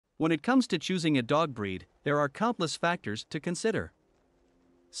When it comes to choosing a dog breed, there are countless factors to consider.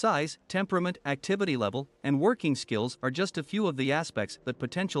 Size, temperament, activity level, and working skills are just a few of the aspects that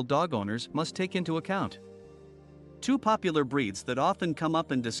potential dog owners must take into account. Two popular breeds that often come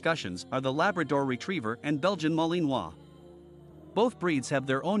up in discussions are the Labrador Retriever and Belgian Malinois. Both breeds have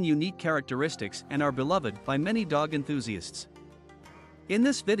their own unique characteristics and are beloved by many dog enthusiasts. In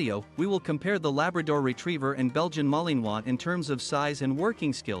this video, we will compare the Labrador Retriever and Belgian Malinois in terms of size and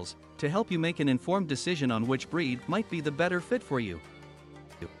working skills, to help you make an informed decision on which breed might be the better fit for you.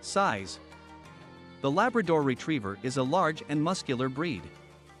 Size. The Labrador Retriever is a large and muscular breed.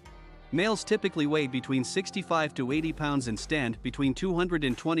 Males typically weigh between 65 to 80 pounds and stand between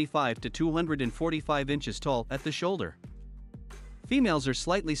 225 to 245 inches tall at the shoulder. Females are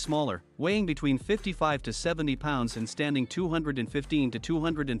slightly smaller, weighing between 55 to 70 pounds and standing 215 to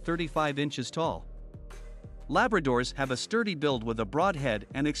 235 inches tall. Labradors have a sturdy build with a broad head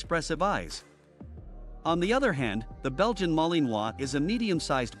and expressive eyes. On the other hand, the Belgian Malinois is a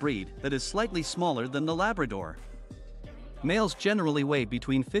medium-sized breed that is slightly smaller than the Labrador. Males generally weigh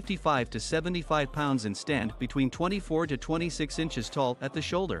between 55 to 75 pounds and stand between 24 to 26 inches tall at the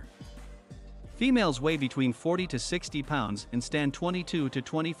shoulder. Females weigh between 40 to 60 pounds and stand 22 to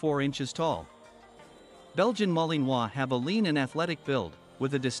 24 inches tall. Belgian Malinois have a lean and athletic build,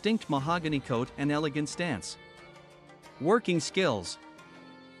 with a distinct mahogany coat and elegant stance. Working skills.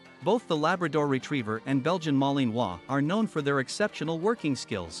 Both the Labrador Retriever and Belgian Malinois are known for their exceptional working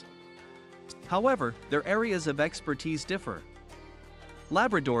skills. However, their areas of expertise differ.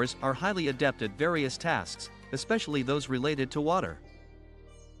 Labradors are highly adept at various tasks, especially those related to water.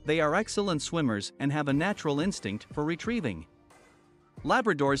 They are excellent swimmers and have a natural instinct for retrieving.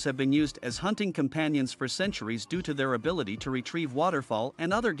 Labradors have been used as hunting companions for centuries due to their ability to retrieve waterfowl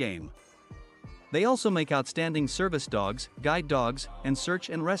and other game. They also make outstanding service dogs, guide dogs, and search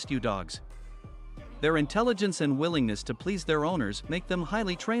and rescue dogs. Their intelligence and willingness to please their owners make them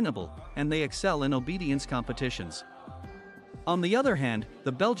highly trainable, and they excel in obedience competitions. On the other hand,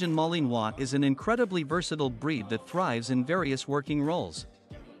 the Belgian Malinois is an incredibly versatile breed that thrives in various working roles.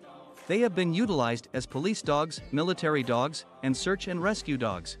 They have been utilized as police dogs, military dogs, and search and rescue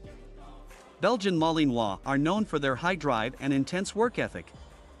dogs. Belgian Malinois are known for their high drive and intense work ethic.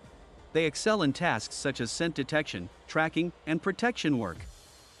 They excel in tasks such as scent detection, tracking, and protection work.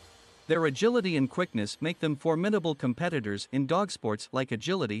 Their agility and quickness make them formidable competitors in dog sports like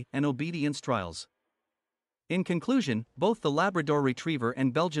agility and obedience trials. In conclusion, both the Labrador Retriever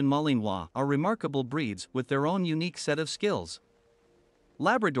and Belgian Malinois are remarkable breeds with their own unique set of skills.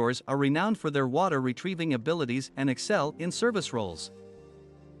 Labradors are renowned for their water retrieving abilities and excel in service roles.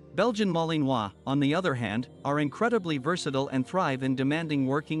 Belgian Malinois, on the other hand, are incredibly versatile and thrive in demanding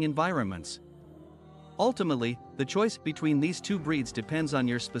working environments. Ultimately, the choice between these two breeds depends on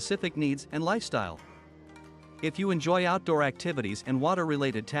your specific needs and lifestyle. If you enjoy outdoor activities and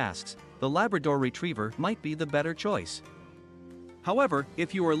water-related tasks, the Labrador Retriever might be the better choice. However,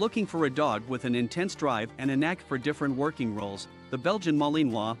 if you are looking for a dog with an intense drive and a knack for different working roles, the Belgian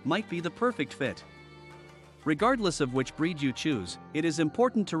Malinois might be the perfect fit. Regardless of which breed you choose, it is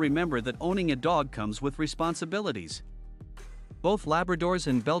important to remember that owning a dog comes with responsibilities. Both Labradors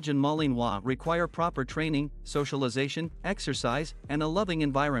and Belgian Malinois require proper training, socialization, exercise, and a loving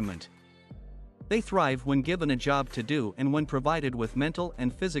environment. They thrive when given a job to do and when provided with mental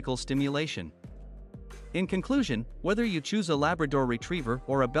and physical stimulation. In conclusion, whether you choose a Labrador Retriever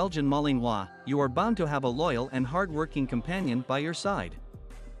or a Belgian Malinois, you are bound to have a loyal and hard-working companion by your side.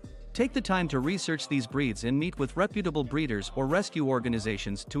 Take the time to research these breeds and meet with reputable breeders or rescue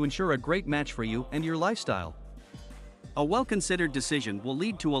organizations to ensure a great match for you and your lifestyle. A well-considered decision will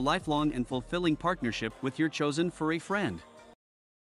lead to a lifelong and fulfilling partnership with your chosen furry friend.